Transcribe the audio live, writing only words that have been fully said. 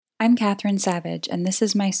I'm Kathryn Savage, and this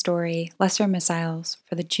is my story, Lesser Missiles,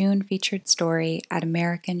 for the June featured story at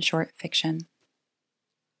American Short Fiction.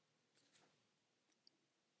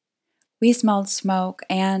 We smelled smoke,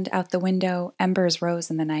 and out the window, embers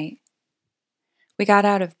rose in the night. We got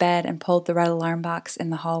out of bed and pulled the red alarm box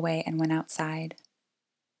in the hallway and went outside.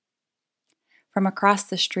 From across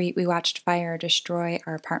the street, we watched fire destroy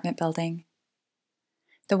our apartment building.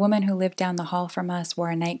 The woman who lived down the hall from us wore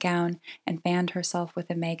a nightgown and fanned herself with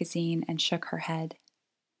a magazine and shook her head.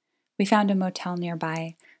 We found a motel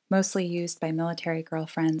nearby, mostly used by military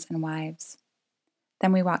girlfriends and wives.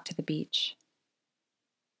 Then we walked to the beach.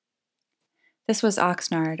 This was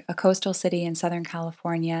Oxnard, a coastal city in Southern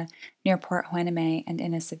California near Port Hueneme and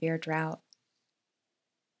in a severe drought.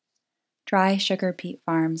 Dry sugar beet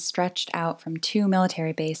farms stretched out from 2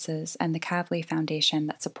 military bases and the Kavli Foundation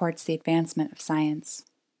that supports the advancement of science.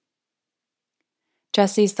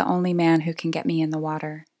 Jesse's the only man who can get me in the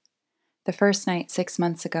water. The first night 6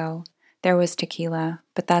 months ago, there was tequila,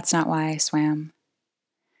 but that's not why I swam.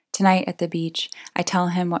 Tonight at the beach, I tell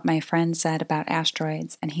him what my friend said about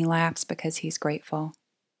asteroids, and he laughs because he's grateful.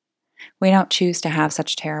 We don't choose to have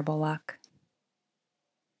such terrible luck.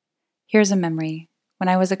 Here's a memory. When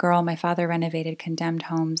I was a girl, my father renovated condemned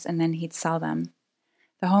homes, and then he'd sell them.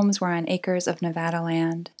 The homes were on acres of Nevada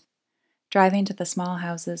land. Driving to the small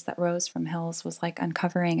houses that rose from hills was like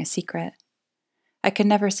uncovering a secret. I could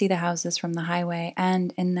never see the houses from the highway,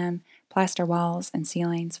 and in them, plaster walls and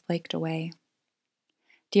ceilings flaked away.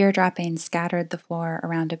 Deer droppings scattered the floor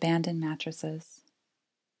around abandoned mattresses.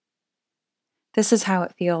 This is how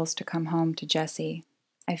it feels to come home to Jesse.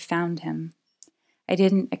 I found him. I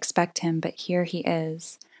didn't expect him, but here he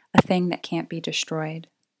is, a thing that can't be destroyed.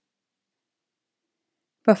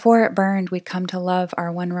 Before it burned, we'd come to love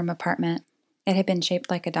our one-room apartment. It had been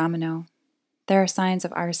shaped like a domino. There are signs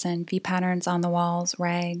of arson, V-patterns on the walls,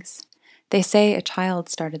 rags. They say a child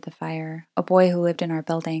started the fire, a boy who lived in our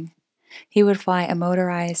building. He would fly a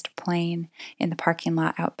motorized plane in the parking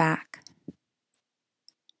lot out back.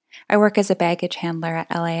 I work as a baggage handler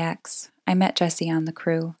at LAX. I met Jesse on the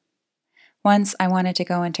crew. Once I wanted to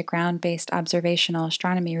go into ground-based observational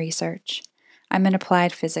astronomy research. I'm an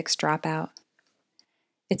applied physics dropout.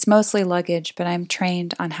 It's mostly luggage, but I'm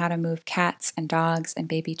trained on how to move cats and dogs and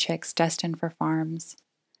baby chicks destined for farms.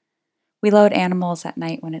 We load animals at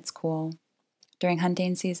night when it's cool. During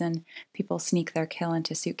hunting season, people sneak their kill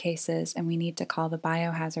into suitcases, and we need to call the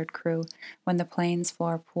biohazard crew when the plane's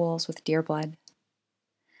floor pools with deer blood.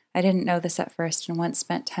 I didn't know this at first and once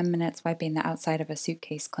spent 10 minutes wiping the outside of a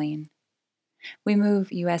suitcase clean. We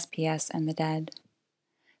move USPS and the dead.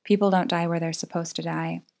 People don't die where they're supposed to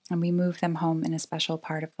die, and we move them home in a special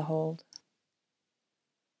part of the hold.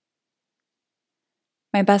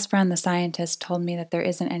 My best friend, the scientist, told me that there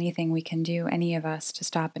isn't anything we can do, any of us, to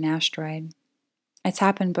stop an asteroid. It's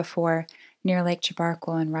happened before, near Lake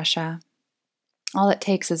Chabarkul in Russia. All it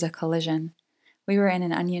takes is a collision. We were in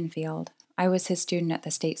an onion field. I was his student at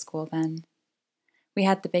the state school then. We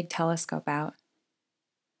had the big telescope out.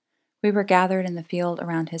 We were gathered in the field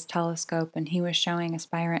around his telescope, and he was showing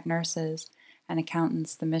aspirant nurses and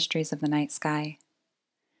accountants the mysteries of the night sky.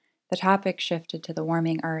 The topic shifted to the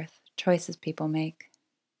warming earth, choices people make.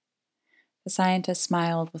 The scientist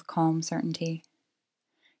smiled with calm certainty.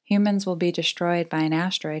 Humans will be destroyed by an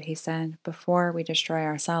asteroid, he said, before we destroy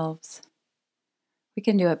ourselves. We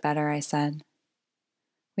can do it better, I said.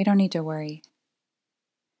 We don't need to worry.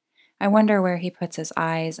 I wonder where he puts his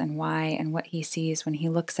eyes and why and what he sees when he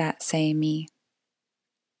looks at, say, me.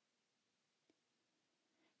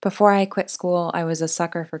 Before I quit school, I was a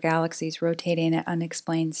sucker for galaxies rotating at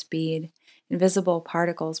unexplained speed. Invisible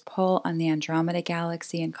particles pull on the Andromeda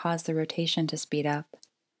galaxy and cause the rotation to speed up.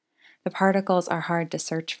 The particles are hard to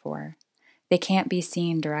search for. They can't be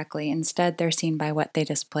seen directly. Instead, they're seen by what they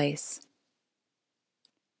displace.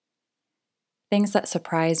 Things that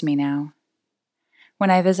surprise me now. When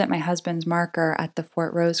I visit my husband's marker at the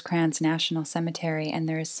Fort Rosecrans National Cemetery and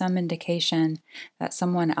there is some indication that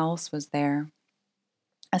someone else was there.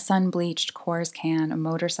 A sun-bleached Coors can, a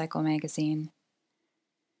motorcycle magazine.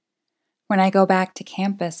 When I go back to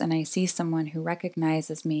campus and I see someone who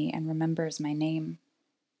recognizes me and remembers my name.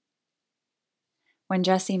 When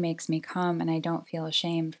Jesse makes me come and I don't feel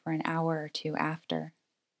ashamed for an hour or two after.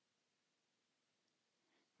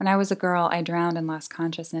 When I was a girl, I drowned and lost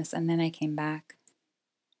consciousness, and then I came back.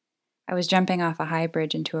 I was jumping off a high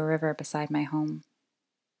bridge into a river beside my home.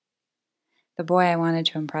 The boy I wanted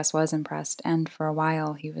to impress was impressed, and for a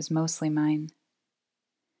while he was mostly mine.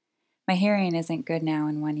 My hearing isn't good now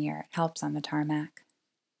in 1 year. It helps on the tarmac.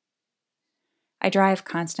 I drive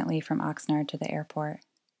constantly from Oxnard to the airport.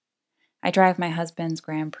 I drive my husband's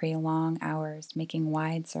Grand Prix long hours, making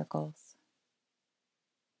wide circles.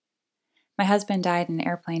 My husband died in an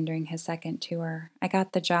airplane during his second tour. I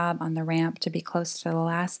got the job on the ramp to be close to the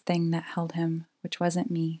last thing that held him, which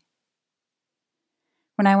wasn't me.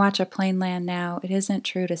 When I watch a plane land now, it isn't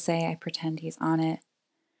true to say I pretend he's on it,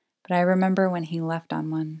 but I remember when he left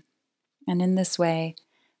on one. And in this way,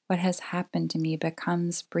 what has happened to me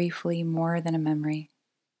becomes briefly more than a memory.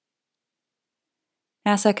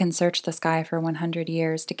 NASA can search the sky for 100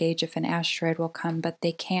 years to gauge if an asteroid will come, but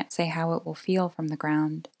they can't say how it will feel from the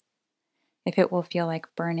ground. If it will feel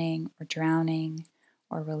like burning or drowning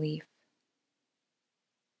or relief.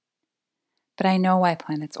 But I know why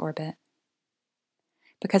planets orbit.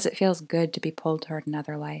 Because it feels good to be pulled toward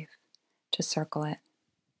another life, to circle it.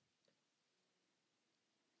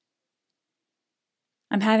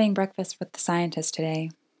 I'm having breakfast with the scientist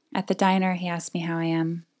today. At the diner, he asks me how I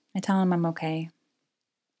am. I tell him I'm okay.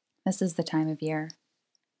 This is the time of year.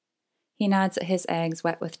 He nods at his eggs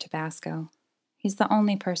wet with Tabasco. He's the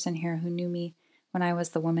only person here who knew me when I was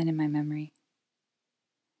the woman in my memory.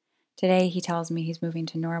 Today, he tells me he's moving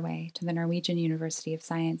to Norway, to the Norwegian University of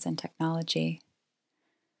Science and Technology.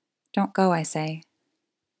 Don't go, I say.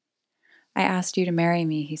 I asked you to marry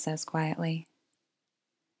me, he says quietly.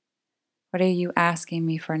 What are you asking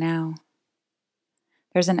me for now?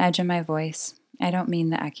 There's an edge in my voice. I don't mean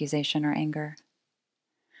the accusation or anger.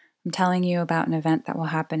 I'm telling you about an event that will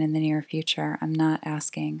happen in the near future. I'm not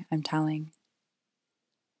asking, I'm telling.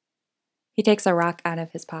 He takes a rock out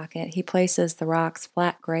of his pocket. He places the rock's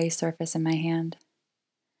flat gray surface in my hand.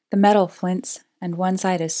 The metal flints, and one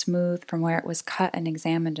side is smooth from where it was cut and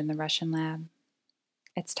examined in the Russian lab.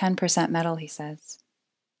 It's 10% metal, he says.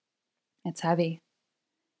 It's heavy.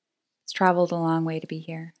 It's traveled a long way to be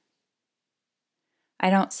here. I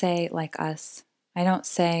don't say, like us. I don't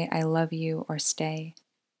say, I love you or stay.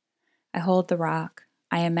 I hold the rock.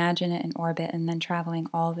 I imagine it in orbit and then traveling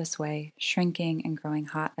all this way, shrinking and growing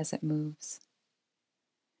hot as it moves.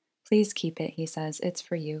 Please keep it, he says. It's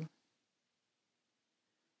for you.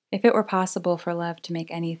 If it were possible for love to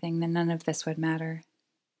make anything, then none of this would matter.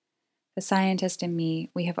 The scientist and me,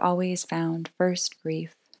 we have always found first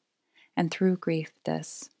grief, and through grief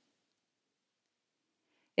this.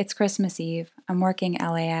 It's Christmas Eve. I'm working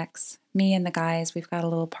LAX. Me and the guys, we've got a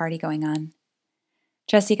little party going on.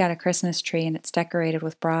 Jesse got a Christmas tree and it's decorated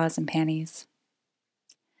with bras and panties.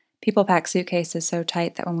 People pack suitcases so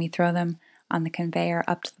tight that when we throw them on the conveyor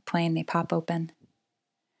up to the plane, they pop open.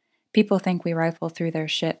 People think we rifle through their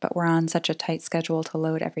shit, but we're on such a tight schedule to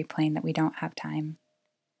load every plane that we don't have time.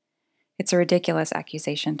 It's a ridiculous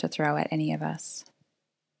accusation to throw at any of us.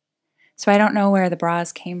 So I don't know where the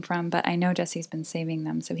bras came from, but I know Jesse's been saving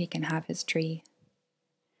them so he can have his tree.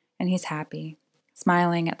 And he's happy,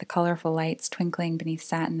 smiling at the colorful lights twinkling beneath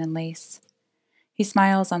satin and lace. He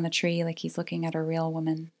smiles on the tree like he's looking at a real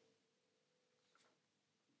woman.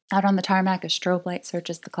 Out on the tarmac, a strobe light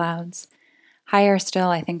searches the clouds. Higher still,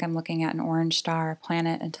 I think I'm looking at an orange star,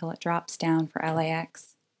 planet, until it drops down for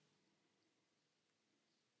LAX.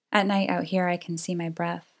 At night out here, I can see my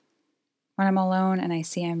breath. When I'm alone and I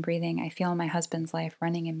see I'm breathing, I feel my husband's life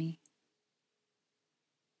running in me.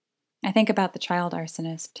 I think about the child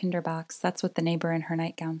arsonist, tinderbox. That's what the neighbor in her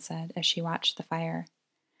nightgown said as she watched the fire,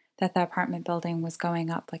 that the apartment building was going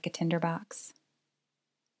up like a tinderbox.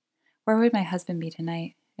 Where would my husband be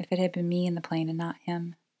tonight if it had been me in the plane and not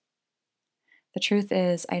him? The truth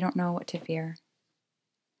is, I don't know what to fear.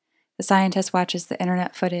 The scientist watches the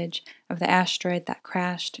internet footage of the asteroid that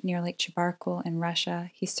crashed near Lake Chibarkul in Russia.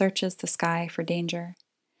 He searches the sky for danger.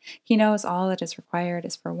 He knows all that is required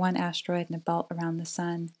is for one asteroid in a belt around the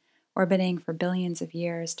sun, orbiting for billions of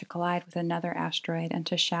years, to collide with another asteroid and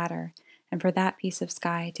to shatter, and for that piece of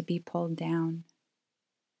sky to be pulled down.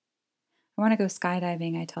 I want to go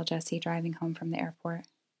skydiving, I tell Jesse, driving home from the airport.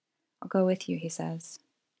 I'll go with you, he says.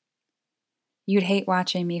 You'd hate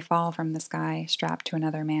watching me fall from the sky, strapped to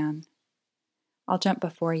another man. I'll jump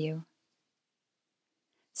before you.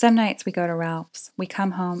 Some nights we go to Ralph's. We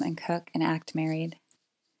come home and cook and act married.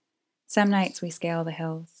 Some nights we scale the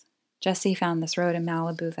hills. Jesse found this road in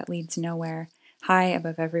Malibu that leads nowhere, high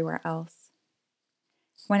above everywhere else.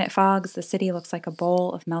 When it fogs, the city looks like a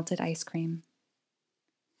bowl of melted ice cream.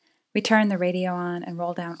 We turn the radio on and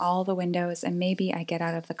roll down all the windows, and maybe I get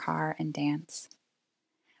out of the car and dance.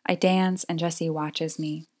 I dance, and Jesse watches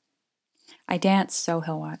me. I dance so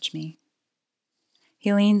he'll watch me.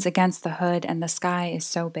 He leans against the hood, and the sky is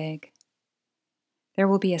so big. There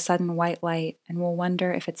will be a sudden white light, and we'll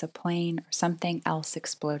wonder if it's a plane or something else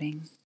exploding.